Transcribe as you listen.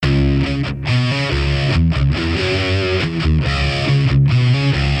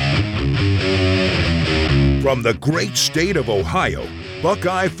From the great state of Ohio,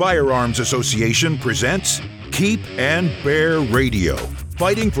 Buckeye Firearms Association presents Keep and Bear Radio,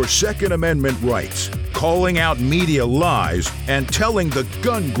 fighting for Second Amendment rights, calling out media lies, and telling the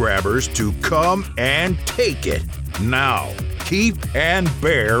gun grabbers to come and take it. Now, Keep and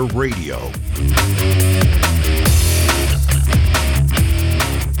Bear Radio.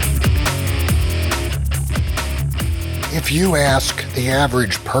 If you ask the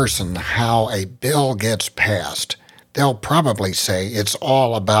average person how a bill gets passed, they'll probably say it's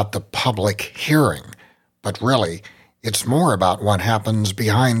all about the public hearing. But really, it's more about what happens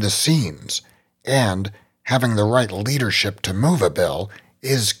behind the scenes. And having the right leadership to move a bill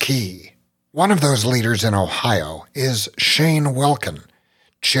is key. One of those leaders in Ohio is Shane Wilkin,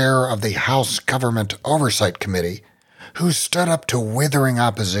 chair of the House Government Oversight Committee, who stood up to withering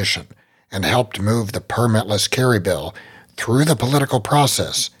opposition and helped move the permitless carry bill through the political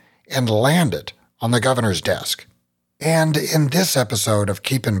process and land it on the governor's desk. And in this episode of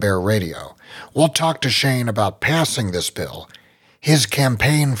Keep and Bear Radio, we'll talk to Shane about passing this bill, his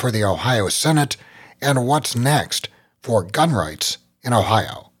campaign for the Ohio Senate, and what's next for gun rights in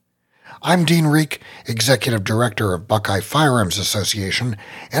Ohio. I'm Dean Reek, Executive Director of Buckeye Firearms Association,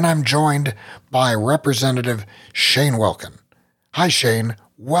 and I'm joined by Representative Shane Wilkin. Hi, Shane.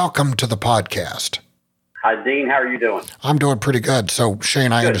 Welcome to the podcast. Hi, Dean. How are you doing? I'm doing pretty good. So,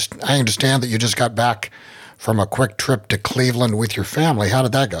 Shane, I understand that you just got back from a quick trip to Cleveland with your family. How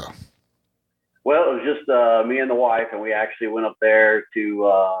did that go? Well, it was just me and the wife, and we actually went up there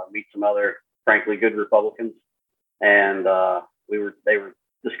to meet some other, frankly, good Republicans. And they were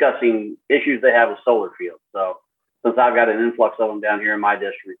discussing issues they have with solar fields. So since I've got an influx of them down here in my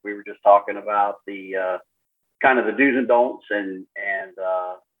district, we were just talking about the kind of the do's and don'ts and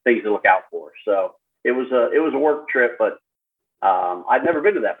things to look out for. So it was a work trip, but I'd never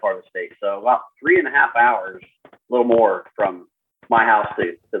been to that part of the state. So about 3.5 hours, a little more from my house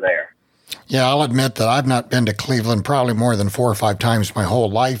to there. Yeah, I'll admit that I've not been to Cleveland probably more than 4 or 5 times my whole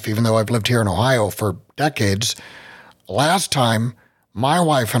life, even though I've lived here in Ohio for decades. Last time, my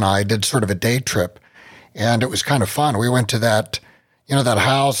wife and I did sort of a day trip, and it was kind of fun. We went to that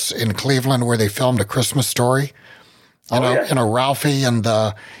house in Cleveland where they filmed A Christmas Story. Ralphie, and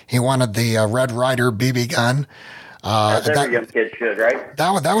he wanted the Red Ryder BB gun. As every young kid should, right?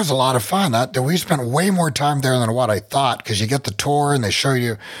 That was a lot of fun. We spent way more time there than what I thought, because you get the tour and they show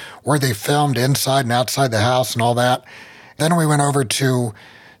you where they filmed inside and outside the house and all that. Then we went over to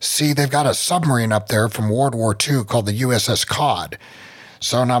see, they've got a submarine up there from World War II called the USS Cod.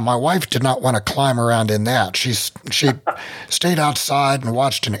 So now my wife did not want to climb around in that. She stayed outside and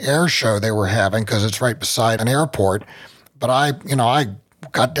watched an air show they were having, because it's right beside an airport. But I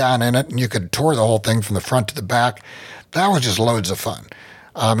got down in it, and you could tour the whole thing from the front to the back. That was just loads of fun.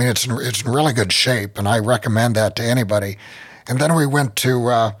 I mean, it's in really good shape, and I recommend that to anybody. And then we went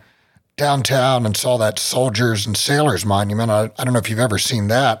to downtown and saw that Soldiers and Sailors Monument. I don't know if you've ever seen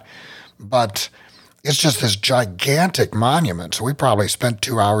that, but it's just this gigantic monument. So we probably spent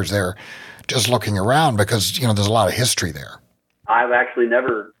 2 hours there just looking around, because, there's a lot of history there. I've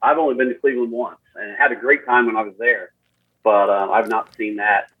only been to Cleveland once and had a great time when I was there, but I've not seen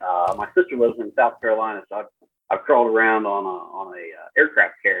that. My sister lives in South Carolina, so I've crawled around on a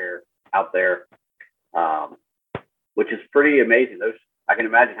aircraft carrier out there, which is pretty amazing. I can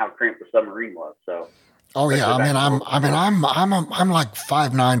imagine how cramped the submarine was. So. Oh yeah, I'm like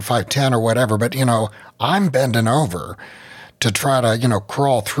 5'9", 5'10", or whatever, but I'm bending over to try to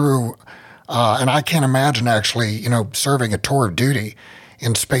crawl through, and I can't imagine actually serving a tour of duty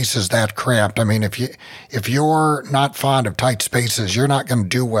in spaces that cramped. I mean, if you're not fond of tight spaces, you're not going to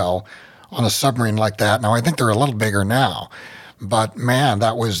do well on a submarine like that. Now I think they're a little bigger now, but man,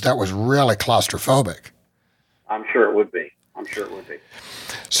 that was really claustrophobic. I'm sure it would be.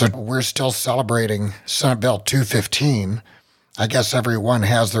 So we're still celebrating Senate Bill 215. I guess everyone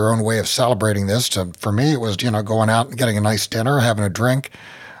has their own way of celebrating this. For me, it was, going out and getting a nice dinner, having a drink.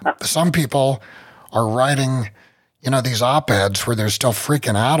 Some people are writing, these op-eds where they're still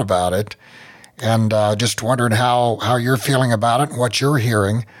freaking out about it, and just wondering how you're feeling about it and what you're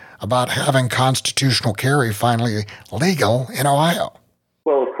hearing about having constitutional carry finally legal in Ohio.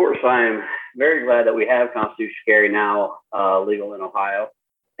 Well, of course, I'm very glad that we have constitutional carry now legal in Ohio.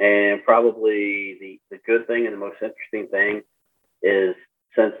 And probably the good thing and the most interesting thing is,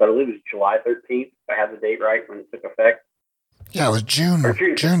 since I believe it was July 13th, if I have the date right, when it took effect. Yeah, it was June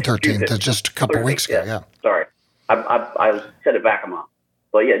 13th, just a couple 13th, weeks ago, yeah. Sorry. I set it back a month.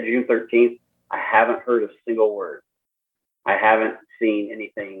 But yeah, June 13th, I haven't heard a single word. I haven't seen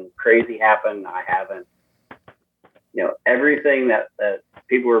anything crazy happen. I haven't everything that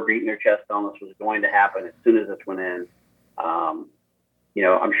people were beating their chest on this was going to happen as soon as this went in. I'm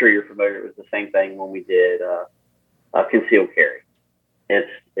sure you're familiar. It was the same thing when we did concealed carry.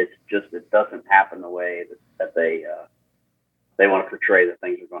 It's just, it doesn't happen the way that they want to portray that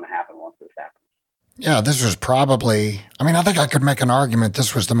things are going to happen once this happens. Yeah, this was probably, I think I could make an argument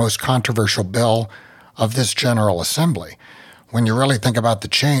this was the most controversial bill of this General Assembly. When you really think about the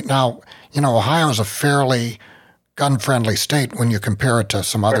change. Now, Ohio is a fairly gun-friendly state when you compare it to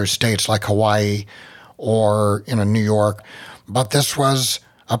some other states like Hawaii or, New York. But this was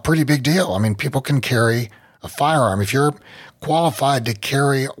a pretty big deal. People can carry a firearm. If you're qualified to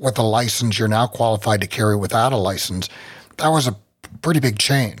carry with a license, you're now qualified to carry without a license. That was a pretty big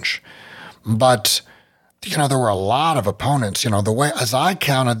change. But, there were a lot of opponents. The way, as I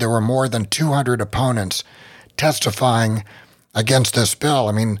counted, there were more than 200 opponents testifying against this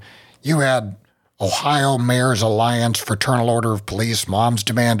bill. You had Ohio Mayor's Alliance, Fraternal Order of Police, Moms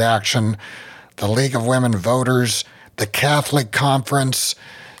Demand Action, the League of Women Voters, the Catholic Conference,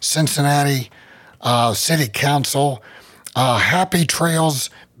 Cincinnati City Council, Happy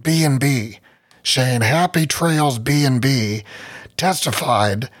Trails B&B. Shane, Happy Trails B&B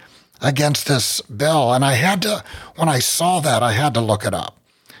testified against this bill. And when I saw that, I had to look it up.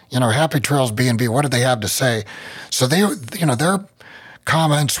 Happy Trails B&B, what did they have to say? So their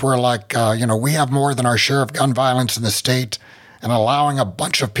comments were like, we have more than our share of gun violence in the state, and allowing a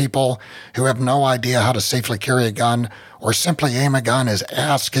bunch of people who have no idea how to safely carry a gun or simply aim a gun is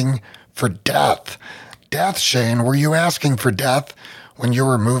asking for death. Death, Shane, were you asking for death when you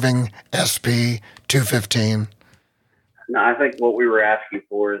were moving SB 215? No, I think what we were asking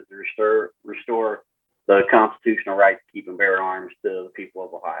for is to restore the constitutional right to keep and bear arms to the people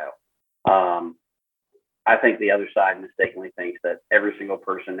of Ohio. I think the other side mistakenly thinks that every single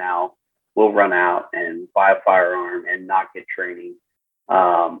person now will run out and buy a firearm and not get training.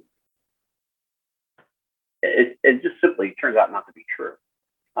 It just simply turns out not to be true.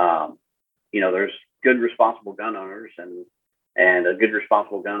 There's good, responsible gun owners, and a good,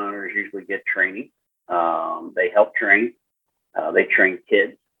 responsible gun owners usually get training. They help train. They train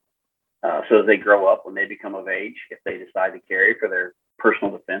kids. So as they grow up, when they become of age, if they decide to carry for their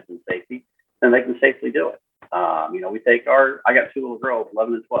personal defense and safety, then they can safely do it. I got two little girls,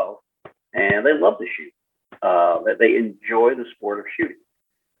 11 and 12, and they love to shoot. They enjoy the sport of shooting.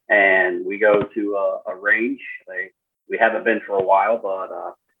 And we go to a range. We haven't been for a while, but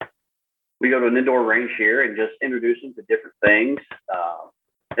we go to an indoor range here and just introduce them to different things.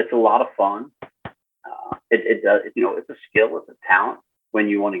 It's a lot of fun. It's a skill, it's a talent when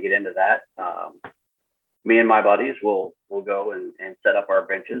you want to get into that. Me and my buddies will go and set up our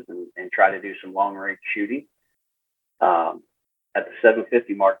benches and try to do some long range shooting. At the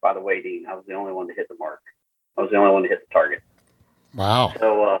 750 mark, by the way, Dean, I was the only one to hit the mark. I was the only one to hit the target. Wow.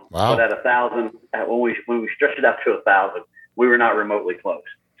 So, wow. But at 1,000, when we stretched it out to 1,000, we were not remotely close.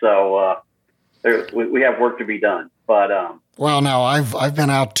 So we have work to be done. But well, now I've been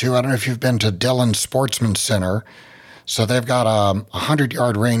out to, I don't know if you've been to Dillon Sportsman Center. So they've got a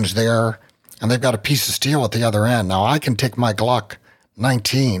 100-yard range there, and they've got a piece of steel at the other end. Now I can take my Glock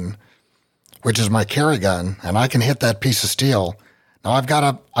 19, which is my carry gun, and I can hit that piece of steel. Now I've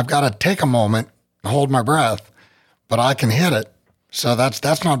got to take a moment and hold my breath, but I can hit it. So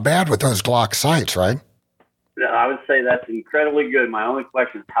that's not bad with those Glock sights, right? I would say that's incredibly good. My only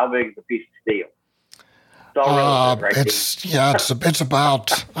question is, how big is the piece of steel? It's all relative, right? It's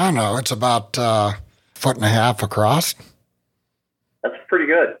about, I don't know, it's about 1.5 feet across. That's pretty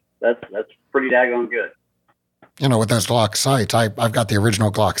good. That's pretty daggone good. With those Glock sights, I've got the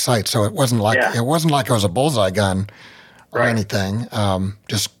original Glock sight, so it wasn't like it was a bullseye gun or anything.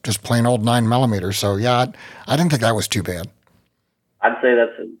 Just plain old 9mm. So yeah, I didn't think that was too bad. I'd say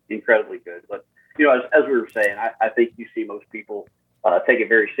that's incredibly good. But as we were saying, I think you see most people take it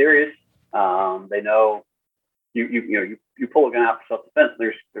very serious. They know you pull a gun out for self-defense.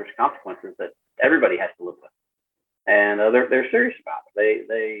 There's consequences that everybody has to live with, and they're serious about it.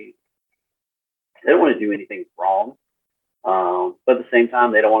 They don't want to do anything wrong, but at the same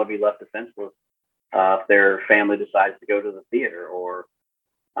time, they don't want to be left defenseless if their family decides to go to the theater or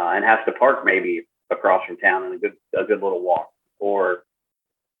and has to park maybe across from town in a good little walk. Or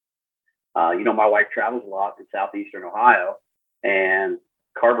my wife travels a lot in southeastern Ohio, and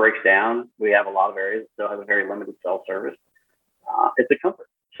car breaks down. We have a lot of areas that still have a very limited cell service. It's a comfort.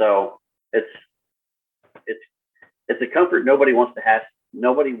 So it's a comfort nobody wants to have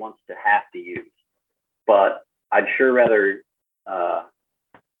to use. But I'd sure rather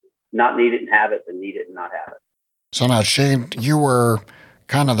not need it and have it than need it and not have it. So now, Shane, you were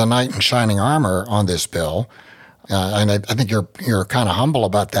kind of the knight in shining armor on this bill. And I think you're kind of humble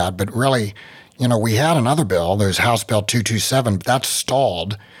about that. But really, we had another bill. There's House Bill 227. That's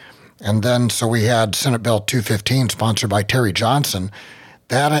stalled. And then so we had Senate Bill 215, sponsored by Terry Johnson.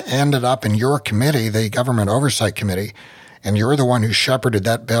 That ended up in your committee, the Government Oversight Committee, and you're the one who shepherded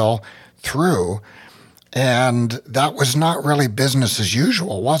that bill through. And that was not really business as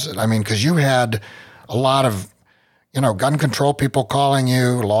usual, was it? I mean, because you had a lot of, gun control people calling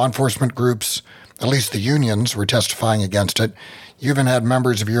you, law enforcement groups, at least the unions were testifying against it. You even had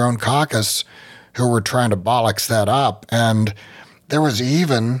members of your own caucus who were trying to bollocks that up. And there was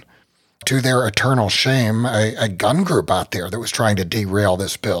even, to their eternal shame, a gun group out there that was trying to derail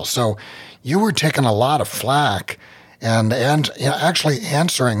this bill. So you were taking a lot of flack and actually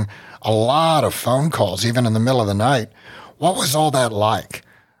answering a lot of phone calls, even in the middle of the night. What was all that like?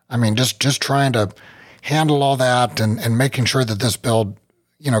 I mean, just trying to handle all that and making sure that this bill,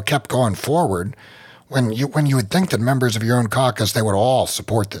 kept going forward when you would think that members of your own caucus, they would all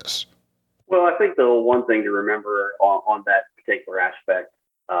support this. Well, I think the one thing to remember on that particular aspect,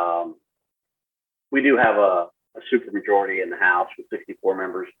 we do have a supermajority in the House with 64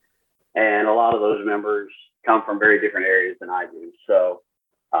 members, and a lot of those members come from very different areas than I do. So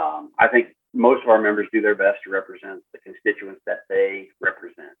I think most of our members do their best to represent the constituents that they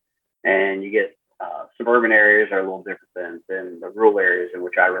represent. And you get suburban areas are a little different than the rural areas in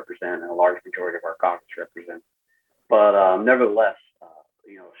which I represent and a large majority of our caucus represent. But nevertheless,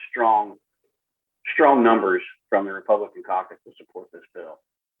 strong numbers from the Republican caucus to support this bill.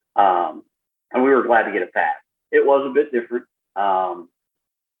 And we were glad to get it passed. It was a bit different.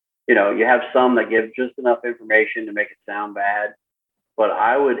 You have some that give just enough information to make it sound bad. But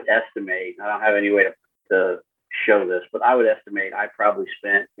I would estimate, I don't have any way to show this, but I would estimate I probably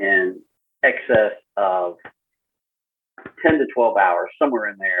spent in excess of 10 to 12 hours, somewhere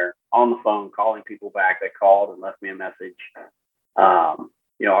in there, on the phone, calling people back that called and left me a message. Our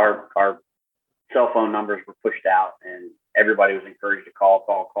cell phone numbers were pushed out and everybody was encouraged to call.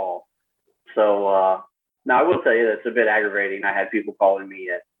 So now I will tell you that it's a bit aggravating. I had people calling me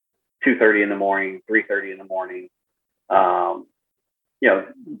at 2:30 in the morning, 3:30 in the morning.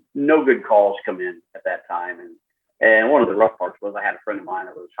 No good calls come in at that time. And one of the rough parts was I had a friend of mine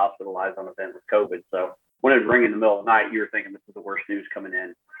that was hospitalized on a vent with COVID. So when it would ring in the middle of the night, you were thinking this is the worst news coming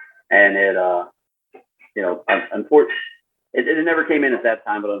in. And unfortunately, it never came in at that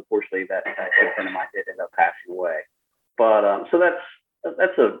time, but unfortunately that friend of mine did end up passing away. But so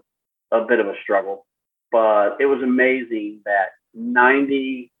that's a bit of a struggle. But it was amazing that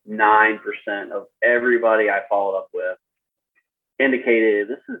 99% of everybody I followed up with indicated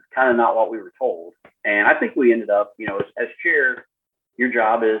this is kind of not what we were told. And I think we ended up, as chair, your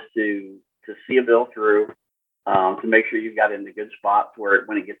job is to see a bill through, to make sure you've got it in a good spot where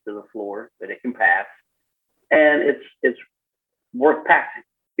when it gets to the floor that it can pass. And it's worth passing.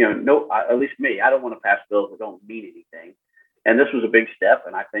 At least me, I don't want to pass bills that don't mean anything. And this was a big step.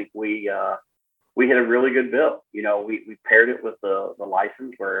 And I think we hit a really good bill. We paired it with the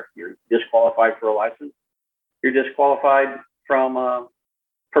license where you're disqualified for a license. You're disqualified from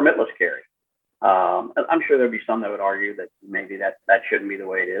permitless carry. I'm sure there'd be some that would argue that maybe that shouldn't be the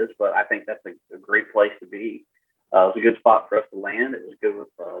way it is, but I think that's a great place to be. It was a good spot for us to land. It was good with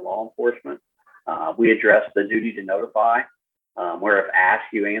law enforcement. We addressed the duty to notify, where if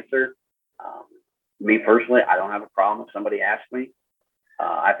asked, you answer. Me personally, I don't have a problem if somebody asks me.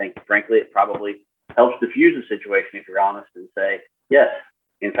 I think, frankly, it probably helps diffuse the situation if you're honest and say, yes,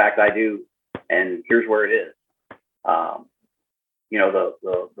 in fact, I do, and here's where it is.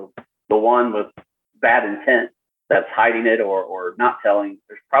 The one with bad intent that's hiding it or not telling,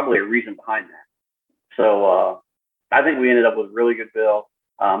 there's probably a reason behind that. So I think we ended up with a really good bill,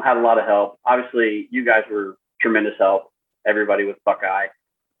 had a lot of help. Obviously, you guys were tremendous help, everybody with Buckeye,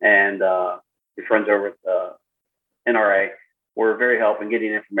 and your friends over at NRA were very helpful in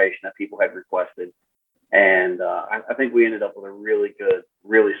getting information that people had requested. And I think we ended up with a really good,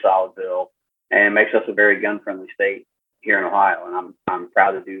 really solid bill, and makes us a very gun-friendly state here in Ohio, and I'm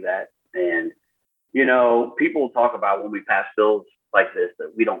proud to do that. And people talk about when we pass bills like this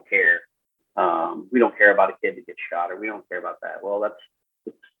that we don't care. We don't care about a kid that gets shot, or we don't care about that. Well, it's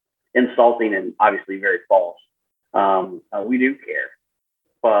insulting and obviously very false. We do care,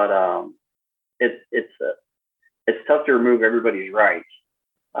 but it's tough to remove everybody's rights.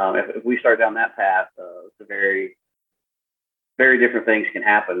 If we start down that path, it's a very, very different things can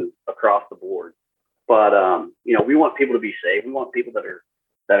happen across the board. But we want people to be safe. We want people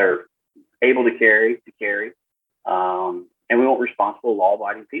that are able to carry, and we want responsible,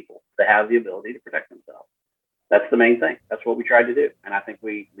 law-abiding people to have the ability to protect themselves. That's the main thing. That's what we tried to do, and I think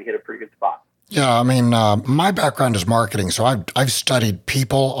we hit a pretty good spot. Yeah, I mean, my background is marketing, so I've studied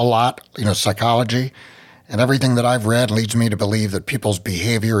people a lot, psychology, and everything that I've read leads me to believe that people's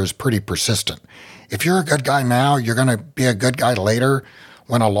behavior is pretty persistent. If you're a good guy now, you're going to be a good guy later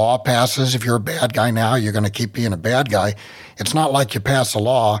when a law passes. If you're a bad guy now, you're going to keep being a bad guy. It's not like you pass a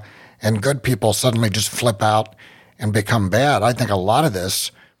law and good people suddenly just flip out and become bad. I think a lot of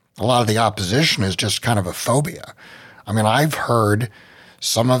the opposition is just kind of a phobia. I mean, I've heard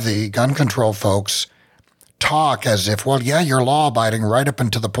some of the gun control folks talk as if, well, yeah, you're law-abiding right up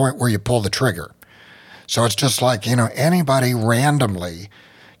until the point where you pull the trigger. So it's just like, anybody randomly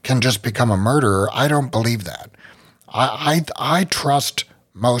can just become a murderer. I don't believe that. I trust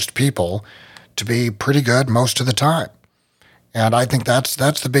most people to be pretty good most of the time. And I think that's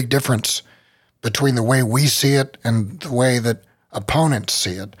the big difference between the way we see it and the way that opponents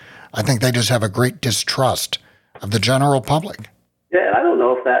see it. I think they just have a great distrust of the general public. Yeah, and I don't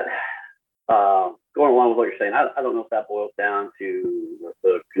know if that, going along with what you're saying, I don't know if that boils down to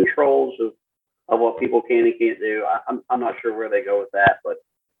the controls of what people can and can't do. I'm not sure where they go with that, but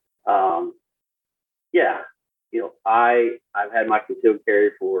yeah, I've had my concealed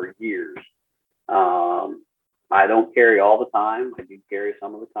carry for years. I don't carry all the time. I do carry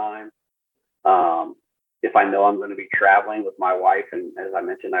some of the time. If I know I'm going to be traveling with my wife, and as I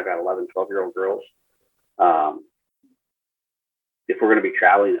mentioned, I've got 11, 12-year-old girls. If we're going to be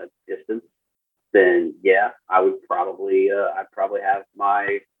traveling a distance, then yeah, I'd probably have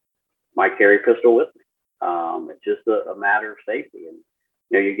my carry pistol with me. It's just a matter of safety. And,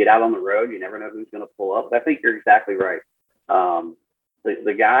 you get out on the road, you never know who's going to pull up. But I think you're exactly right.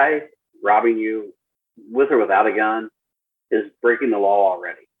 The guy robbing you with or without a gun is breaking the law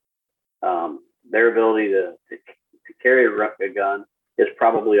already. Their ability to carry a gun is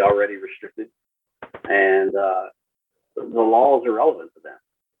probably already restricted. And the law is irrelevant to them.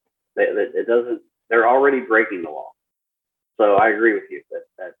 They're already breaking the law. So I agree with you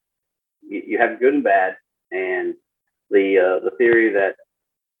that you have good and bad, and the theory that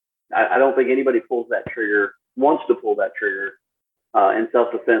I don't think anybody wants to pull that trigger in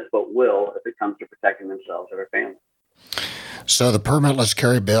self-defense, but will if it comes to protecting themselves or their family. So the permitless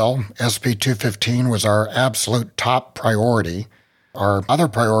carry bill, SB 215, was our absolute top priority. Our other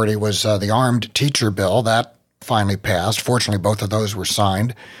priority was the armed teacher bill. That finally passed. Fortunately, both of those were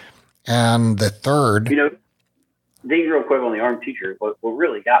signed. And the third... Digging real quick on the armed teacher, what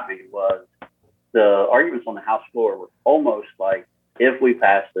really got me was the arguments on the House floor were almost like, if we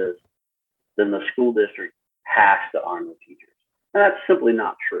pass this, then the school district has to arm the teachers. And that's simply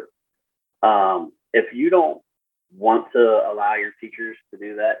not true. If you don't want to allow your teachers to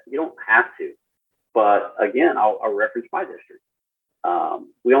do that, you don't have to. But again, I'll reference my district.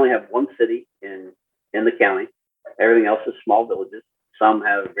 We only have one city in the county. Everything else is small villages. Some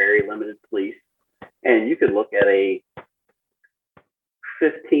have very limited police. And you could look at a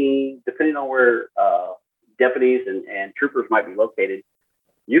 15, depending on where deputies and troopers might be located,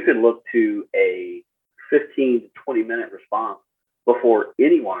 you could look to a 15 to 20 minute response before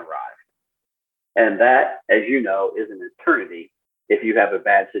anyone arrives. And that, as you know, is an eternity if you have a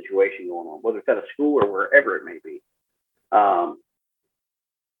bad situation going on, whether it's at a school or wherever it may be.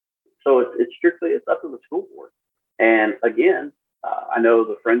 So it's up to the school board. And again, I know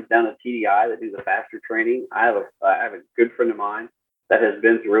the friends down at TDI that do the FASTER training. I have a good friend of mine that has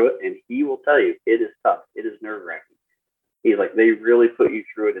been through it, and he will tell you it is tough. It is nerve-wracking. He's like, they really put you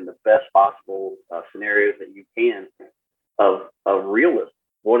through it in the best possible scenarios that you can of realism.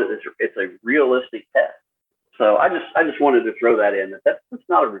 It's a realistic test. So I just wanted to throw that in. That's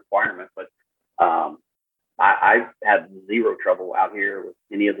not a requirement, but I have zero trouble out here with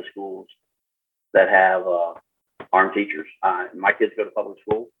any of the schools that have armed teachers. My kids go to public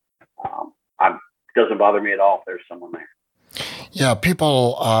school. It doesn't bother me at all if there's someone there. Yeah,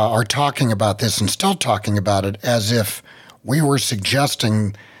 people are talking about this and still talking about it as if we were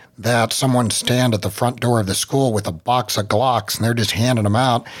suggesting that someone stand at the front door of the school with a box of Glocks and they're just handing them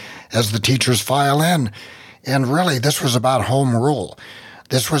out as the teachers file in. And really, this was about home rule.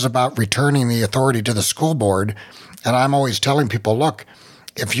 This was about returning the authority to the school board. And I'm always telling people, look,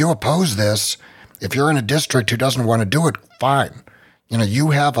 if you oppose this, if you're in a district who doesn't want to do it, fine.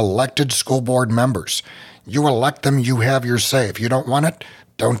 You have elected school board members. You elect them, you have your say. If you don't want it,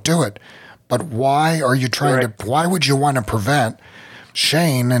 don't do it. But why are you why would you want to prevent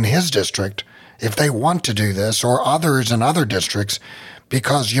Shane and his district, if they want to do this, or others in other districts?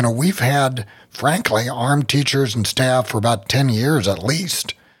 Because, we've had, frankly, armed teachers and staff for about 10 years at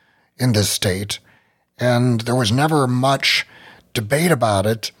least in this state. And there was never much debate about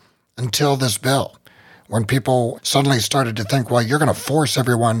it until this bill, when people suddenly started to think, well, you're going to force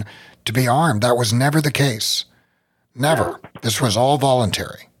everyone to be armed. That was never the case. Never. No. This was all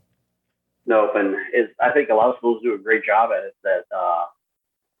voluntary. Nope, and I think a lot of schools do a great job at it, that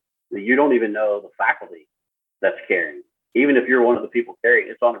you don't even know the faculty that's carrying. Even if you're one of the people carrying,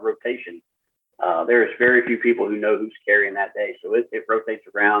 it's on a rotation. There's very few people who know who's carrying that day. So it rotates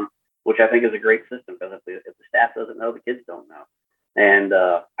around, which I think is a great system, because if the staff doesn't know, the kids don't know. And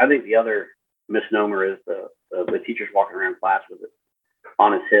I think the other misnomer is the teacher's walking around class with it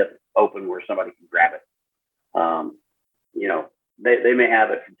on his hip open where somebody can grab it. They may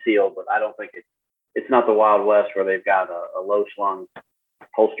have it concealed, but I don't think it's not the Wild West where they've got a low slung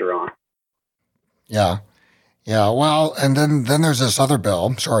holster on. Yeah. Yeah. Well, and then there's this other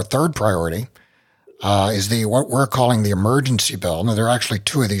bill. So our third priority is what we're calling the emergency bill. Now, there are actually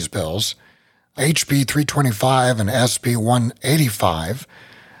two of these bills, HB 325 and SB 185.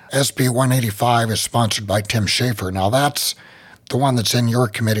 SB 185 is sponsored by Tim Schafer. Now, that's the one that's in your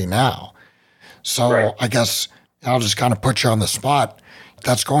committee now. So right. I guess I'll just kind of put you on the spot.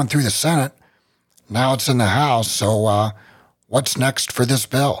 That's going through the Senate. Now it's in the House. So what's next for this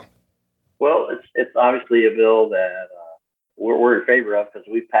bill? Well, it's obviously a bill that we're in favor of, because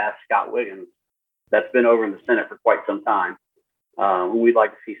we passed Scott Wiggins. That's been over in the Senate for quite some time. We'd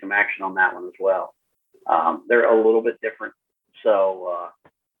like to see some action on that one as well. They're a little bit different. So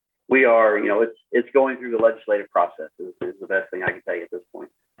we are, it's going through the legislative process is the best thing I can tell you at this point.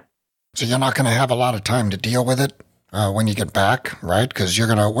 So you're not going to have a lot of time to deal with it when you get back, right? Because you're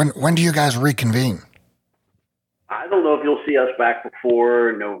going to, when do you guys reconvene? I don't know if you'll see us back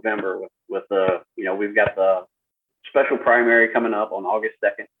before November with we've got the special primary coming up on August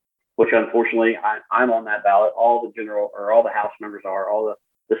 2nd, which unfortunately I'm on that ballot. All the House members are, all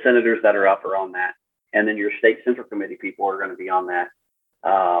the senators that are up are on that. And then your state central committee people are going to be on that.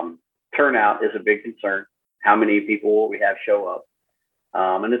 Turnout is a big concern. How many people will we have show up?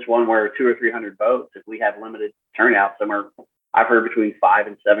 And it's one where 200 or 300 votes, if we have limited turnout, somewhere I've heard between 5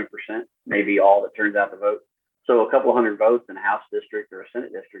 and 7%, maybe all that turns out to vote. So a couple hundred votes in a House district or a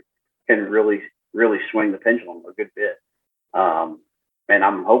Senate district can really, really swing the pendulum a good bit. And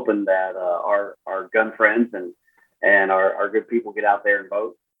I'm hoping that our gun friends and our good people get out there and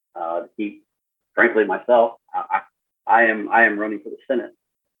vote. To keep, frankly, myself, I am running for the Senate.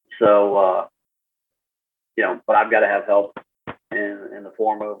 So, but I've got to have help in the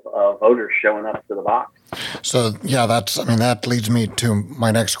form of voters showing up to the box. So, yeah, that leads me to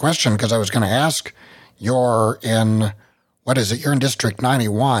my next question, because I was going to ask, you're in District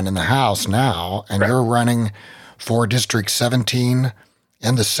 91 in the House now, and You're running for District 17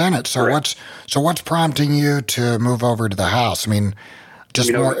 in the Senate. So what's prompting you to move over to the House? I mean,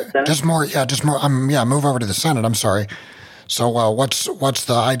 move over to the Senate. I'm sorry. So what's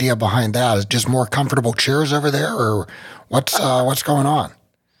the idea behind that? Is it just more comfortable chairs over there, or what's going on?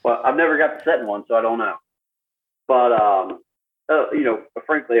 Well, I've never got to sit in one, so I don't know. But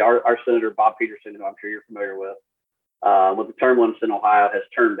frankly, our Senator Bob Peterson, who I'm sure you're familiar with the term limits in Ohio, has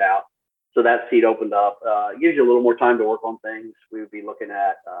turned out. So that seat opened up. Gives you a little more time to work on things. We would be looking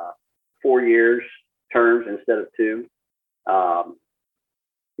at 4 years terms instead of 2.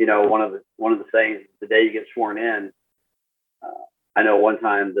 One of the sayings, the day you get sworn in. I know one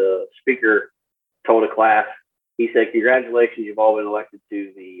time the speaker told a class, he said, "Congratulations, you've all been elected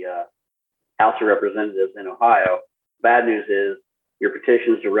to the House of Representatives in Ohio. Bad news is your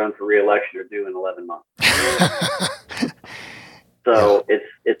petitions to run for re-election are due in 11 months." So it's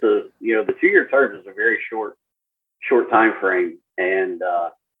the 2-year term is a very short time frame, and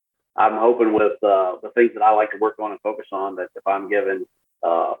I'm hoping with the things that I like to work on and focus on, that if I'm given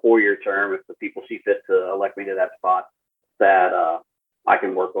a 4-year term, if the people see fit to elect me to that spot, that I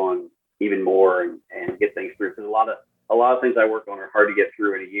can work on even more and get things through. Because a lot of things I work on are hard to get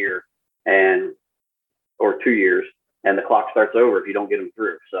through in a year or 2 years, and the clock starts over if you don't get them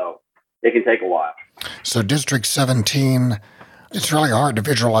through. So it can take a while. So District 17, it's really hard to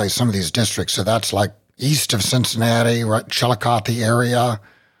visualize some of these districts. So that's like east of Cincinnati, right, Chillicothe area.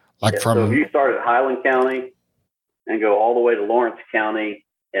 So if you start at Highland County and go all the way to Lawrence County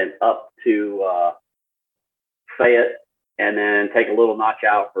and up to Fayette, and then take a little notch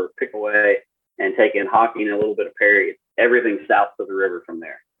out for Pickaway and take in Hocking and a little bit of Perry, everything south of the river from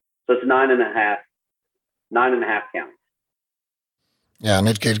there. So it's 9.5 counties. Yeah, and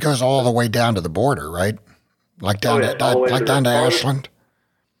it goes all the way down to the border, right? Like down to Ashland.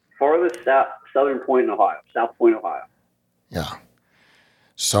 Farthest southern point in Ohio, South Point, Ohio. Yeah.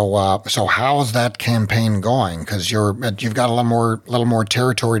 So how's that campaign going? Because you've got a little more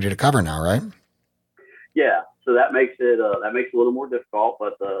territory to cover now, right? Yeah. So that makes it a little more difficult,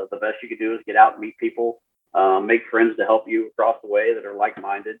 but the best you can do is get out and meet people, make friends to help you across the way that are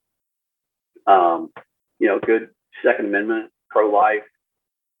like-minded, Good Second Amendment, pro-life,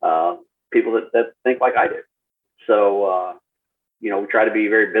 people that think like I did. So, we try to be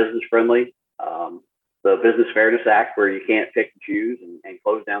very business friendly. The Business Fairness Act, where you can't pick and choose and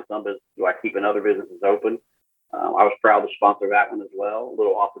close down some businesses while keeping other businesses open. I was proud to sponsor that one as well. A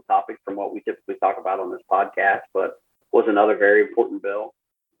little off the topic from what we typically talk about on this podcast, but was another very important bill.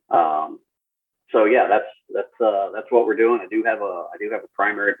 So yeah, that's what we're doing. I do have a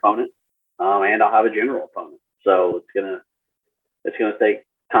primary opponent, and I'll have a general opponent. So it's gonna take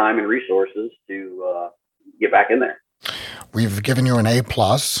time and resources to get back in there. We've given you an A+.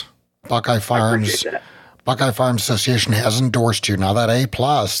 Buckeye Farms Association has endorsed you. Now that A+,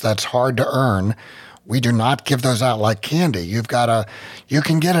 that's hard to earn. We do not give those out like candy. You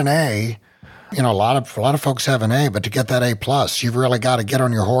can get an A. A lot of folks have an A, but to get that A+, you've really got to get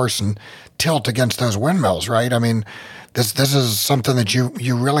on your horse and tilt against those windmills, right? I mean, this is something that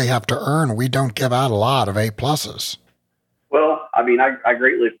you really have to earn. We don't give out a lot of A+. Well, I mean, I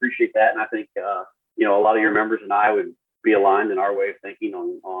greatly appreciate that, and I think a lot of your members and I would be aligned in our way of thinking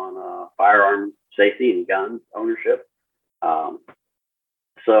on firearm safety and gun ownership.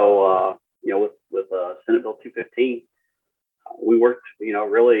 With Senate Bill 215, we worked,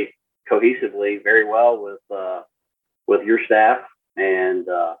 really cohesively very well with your staff, and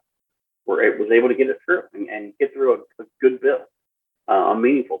was able to get it through and get through a good bill, a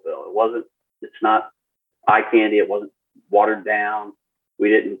meaningful bill. It's not eye candy. It wasn't watered down. We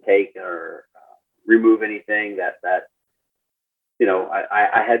didn't take or remove anything that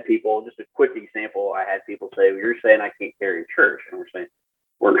I had people, just a quick example, I had people say, well, you're saying I can't carry in church. And we're saying,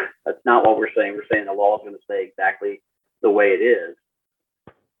 that's not what we're saying. We're saying the law is going to stay exactly the way it is.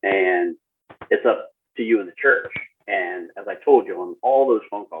 And it's up to you in the church. And as I told you, on all those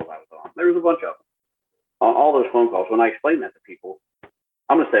phone calls I was on, there was a bunch of them. On all those phone calls, when I explained that to people,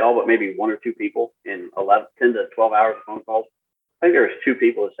 I'm going to say all but maybe one or two people in 10 to 12 hours of phone calls, I think there was two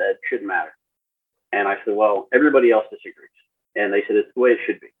people that said, shouldn't matter. And I said, well, everybody else disagrees. And they said, it's the way it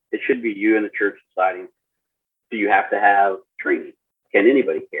should be. It should be you and the church deciding, do you have to have training? Can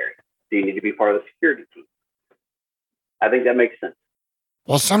anybody carry? Do you need to be part of the security team? I think that makes sense.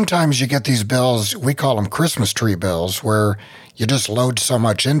 Well, sometimes you get these bills, we call them Christmas tree bills, where you just load so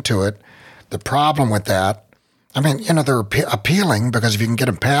much into it. The problem with that, I mean, they're appealing because if you can get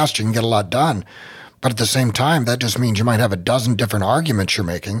them passed, you can get a lot done. But at the same time, that just means you might have a dozen different arguments you're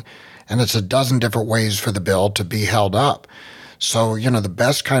making, and it's a dozen different ways for the bill to be held up. So, the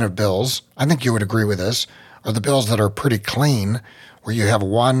best kind of bills, I think you would agree with this, are the bills that are pretty clean, where you have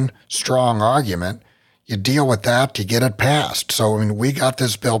one strong argument, you deal with that to get it passed. So, I mean, we got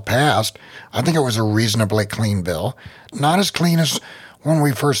this bill passed. I think it was a reasonably clean bill. Not as clean as when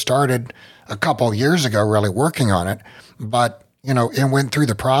we first started a couple years ago really working on it, but, it went through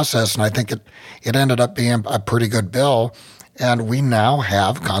the process, and I think it ended up being a pretty good bill, and we now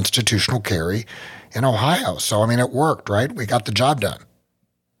have constitutional carry in Ohio. So, I mean, it worked, right? We got the job done.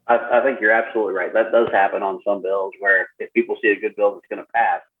 I think you're absolutely right. That does happen on some bills where if people see a good bill that's going to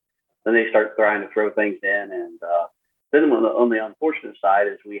pass, then they start trying to throw things in. And then on the unfortunate side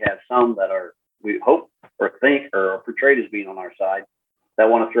is we have some that we hope or think or are portrayed as being on our side that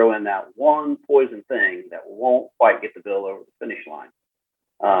want to throw in that one poison thing that won't quite get the bill over the finish line.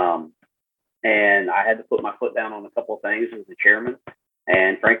 And I had to put my foot down on a couple of things as the chairman.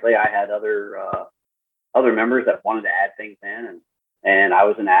 And frankly, I had other members that wanted to add things in, and I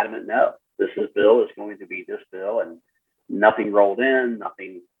was an adamant no. This bill is going to be this bill, and nothing rolled in,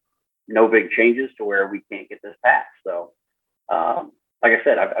 no big changes to where we can't get this passed. So, like I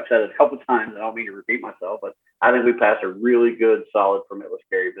said, I've said it a couple of times, and I don't mean to repeat myself, but I think we passed a really good, solid permitless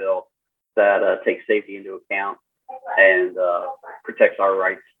carry bill that takes safety into account and protects our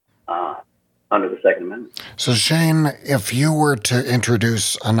rights under the Second Amendment. So, Shane, if you were to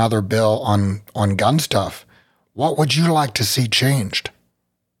introduce another bill on gun stuff, what would you like to see changed?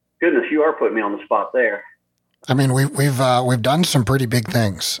 Goodness, you are putting me on the spot there. I mean, we've done some pretty big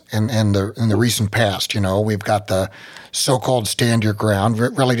things in the recent past. We've got the so-called stand your ground,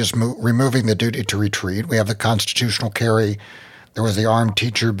 really just removing the duty to retreat. We have the constitutional carry. There was the armed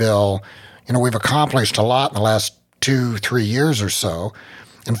teacher bill. We've accomplished a lot in the last 2-3 years or so.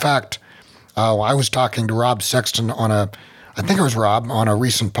 In fact, I was talking to Rob Sexton on a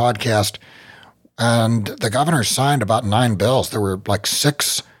recent podcast, and the governor signed about 9 bills. There were like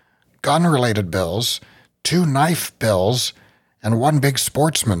 6 gun-related bills, 2 knife bills, and 1 big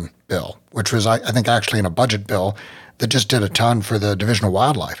sportsman bill, which was, I think, actually in a budget bill that just did a ton for the Division of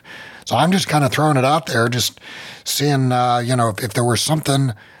Wildlife. So I'm just kind of throwing it out there, just seeing, if there were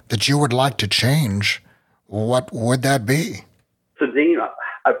something that you would like to change, what would that be? So, Dean,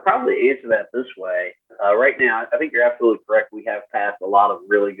 I'd probably answer that this way. Right now, I think you're absolutely correct. We have passed a lot of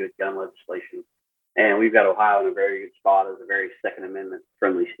really good gun legislation, and we've got Ohio in a very good spot as a very Second Amendment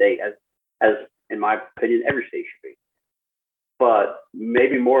friendly state, as in my opinion, every state should be. But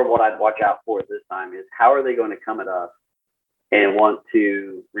maybe more of what I'd watch out for this time is how are they going to come at us and want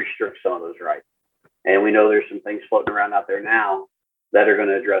to restrict some of those rights? And we know there's some things floating around out there now that are going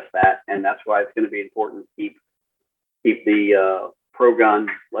to address that, and that's why it's going to be important to keep the pro-gun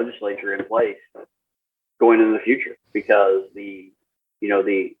legislature in place going into the future, because it's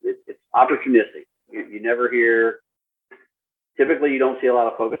opportunistic. You never hear. Typically, you don't see a lot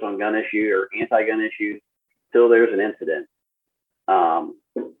of focus on gun issue or anti-gun issues till there's an incident.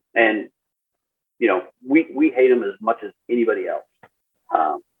 And we hate them as much as anybody else.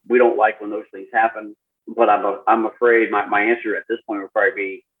 We don't like when those things happen, but I'm afraid my answer at this point would probably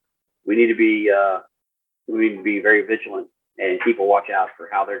be we need to be very vigilant and keep a watch out for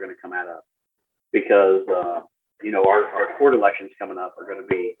how they're going to come at us, because our court elections coming up are going to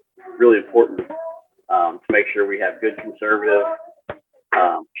be really important to make sure we have good conservative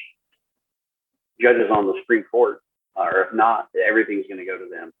judges on the Supreme Court, or if not, everything's going to go to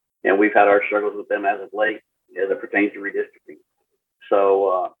them. And we've had our struggles with them as of late as it pertains to redistricting.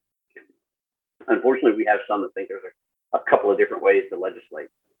 So unfortunately, we have some that think there's a couple of different ways to legislate.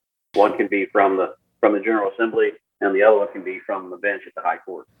 One can be from the General Assembly, and the other one can be from the bench at the High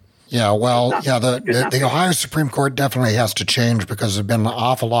Court. Yeah, well, the Ohio Supreme Court definitely has to change because there's been an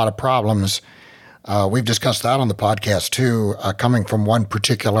awful lot of problems. We've discussed that on the podcast too, coming from one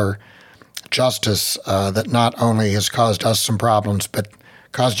particular justice that not only has caused us some problems, but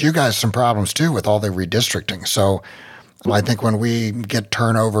caused you guys some problems too with all the redistricting. So I think when we get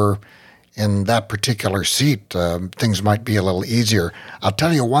turnover in that particular seat, things might be a little easier. I'll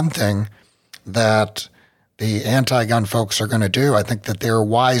tell you one thing that the anti-gun folks are going to do. I think that they're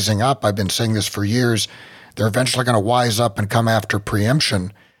wising up. I've been saying this for years. They're eventually going to wise up and come after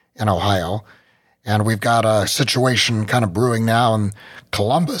preemption in Ohio. And we've got a situation kind of brewing now in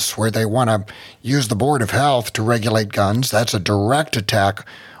Columbus where they want to use the Board of Health to regulate guns. That's a direct attack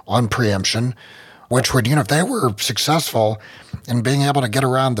on preemption, which would, if they were successful in being able to get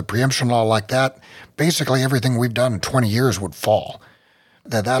around the preemption law like that, basically everything we've done in 20 years would fall.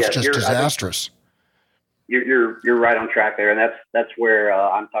 That's just disastrous. You're right on track there, and that's where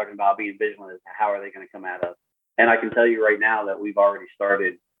I'm talking about being vigilant. Is how are they going to come at us? And I can tell you right now that we've already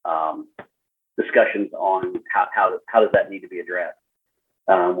started discussions on how does that need to be addressed.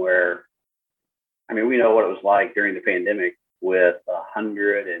 We know what it was like during the pandemic with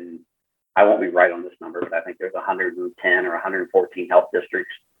 100, and I won't be right on this number, but I think there's 110 or 114 health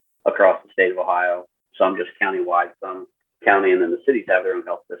districts across the state of Ohio. Some just county-wide, some county, and then the cities have their own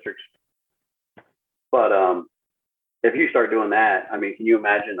health districts. But if you start doing that, can you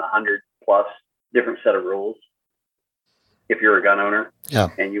imagine 100 plus different set of rules if you're a gun owner? Yeah.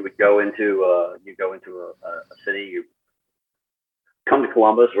 And you would go into a city, you come to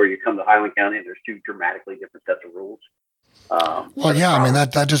Columbus or you come to Highland County, and there's two dramatically different sets of rules.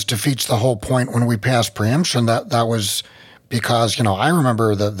 That just defeats the whole point when we passed preemption. That was because, I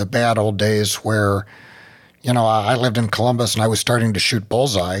remember the bad old days where, I lived in Columbus and I was starting to shoot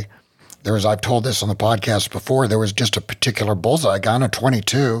bullseye. I've told this on the podcast before, there was just a particular bullseye gun, a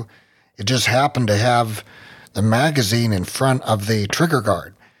 22. It just happened to have the magazine in front of the trigger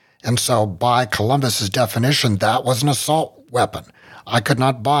guard. And so by Columbus's definition, that was an assault weapon. I could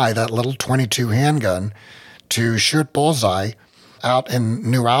not buy that little 22 handgun to shoot bullseye out in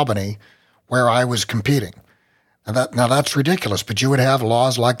New Albany where I was competing. Now that's ridiculous, but you would have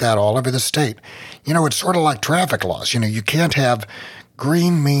laws like that all over the state. It's sort of like traffic laws. You can't have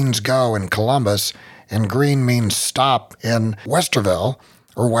green means go in Columbus and green means stop in Westerville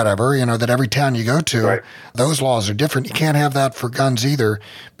or whatever, that every town you go to, right. Those laws are different. You can't have that for guns either,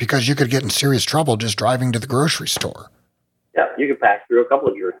 because you could get in serious trouble just driving to the grocery store. Yeah, you can pass through a couple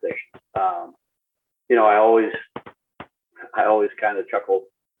of jurisdictions. I always kind of chuckle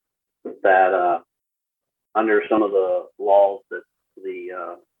that under some of the laws that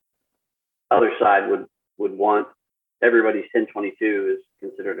the other side would want, everybody's 1022 is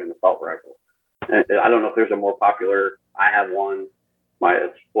considered an assault rifle. And I don't know if there's a more popular. I have one.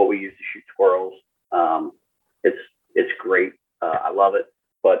 It's what we use to shoot squirrels. It's great. I love it.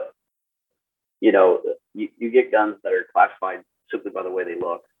 But you get guns that are classified simply by the way they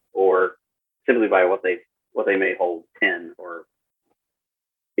look, or simply by what they may hold 10, or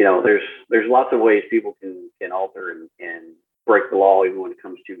there's lots of ways people can alter and break the law even when it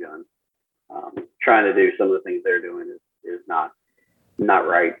comes to guns. Trying to do some of the things they're doing is not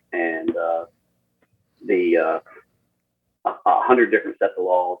right, and 100 different sets of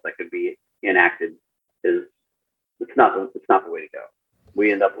laws that could be enacted is it's not the way to go.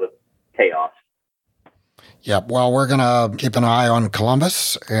 We end up with chaos. Yeah, well, we're going to keep an eye on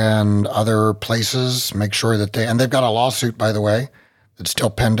Columbus and other places, make sure that and they've got a lawsuit, by the way, that's still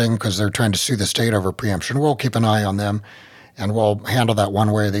pending because they're trying to sue the state over preemption. We'll keep an eye on them, and we'll handle that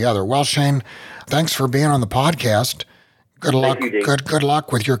one way or the other. Well, Shane, thanks for being on the podcast. Good luck. Good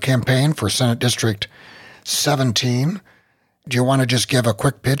luck with your campaign for Senate District 17. Do you want to just give a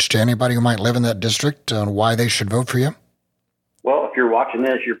quick pitch to anybody who might live in that district on why they should vote for you? Well, if you're watching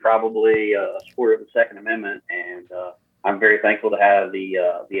this, you're probably a supporter of the Second Amendment, and I'm very thankful to have the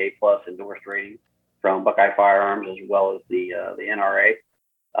A+ endorsed rating from Buckeye Firearms as well as the NRA.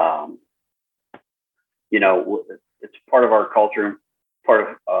 It's part of our culture,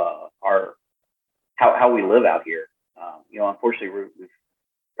 part of our how we live out here. Unfortunately, we've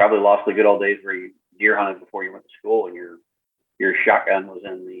probably lost the good old days where you deer hunted before you went to school, and your shotgun was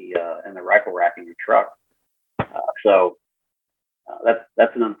in the rifle rack in your truck. So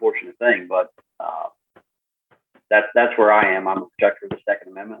that's an unfortunate thing, but that's where I am. I'm a protector of the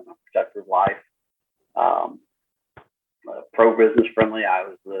Second Amendment. I'm a protector of life. Pro-business friendly. I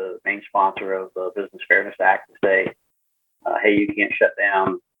was the main sponsor of the Business Fairness Act to say, hey, you can't shut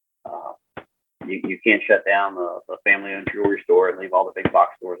down. You can't shut down the family-owned jewelry store and leave all the big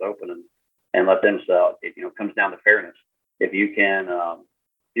box stores open and let them sell. It comes down to fairness. If you can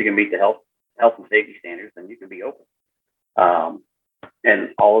meet the health and safety standards, then you can be open.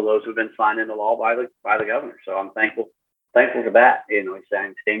 And all of those have been signed into law by the governor. So I'm thankful for that. He's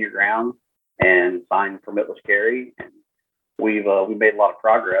saying stand your ground and sign permitless carry. And we've made a lot of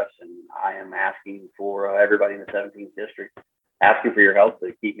progress. And I am asking for everybody in the 17th district, asking for your help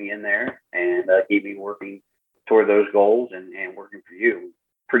to keep me in there and keep me working toward those goals and working for you.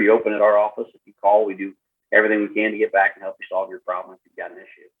 Pretty open at our office. If you call, we do everything we can to get back and help you solve your problem if you've got an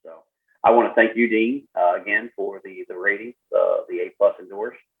issue. So I want to thank you, Dean, again for the rating, the A+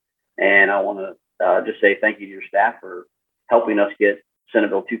 endorsed. And I want to just say thank you to your staff for helping us get Senate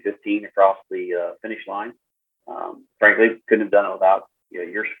Bill 215 across the finish line. Frankly, couldn't have done it without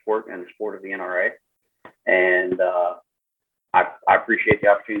your support and the support of the NRA. And I appreciate the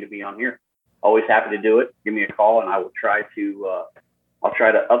opportunity to be on here. Always happy to do it. Give me a call, and I will try to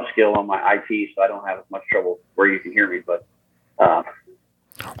upskill on my IT so I don't have as much trouble where you can hear me. But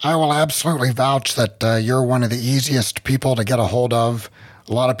I will absolutely vouch that you're one of the easiest people to get a hold of.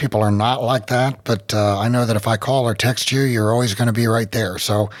 A lot of people are not like that, but I know that if I call or text you, you're always going to be right there.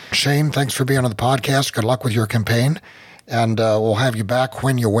 So, Shane, thanks for being on the podcast. Good luck with your campaign, and we'll have you back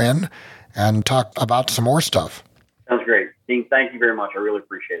when you win and talk about some more stuff. Sounds great. Dean, thank you very much. I really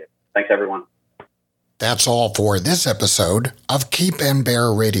appreciate it. Thanks, everyone. That's all for this episode of Keep and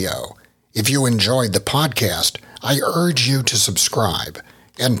Bear Radio. If you enjoyed the podcast, I urge you to subscribe.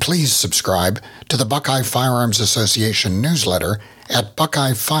 And please subscribe to the Buckeye Firearms Association newsletter at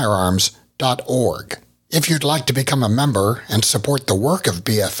buckeyefirearms.org. If you'd like to become a member and support the work of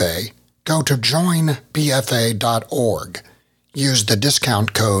BFA, go to joinbfa.org. Use the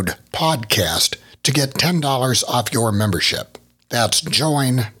discount code PODCAST to get $10 off your membership. That's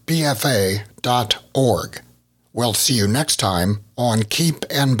joinbfa.org. We'll see you next time on Keep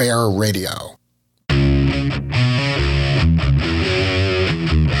and Bear Radio.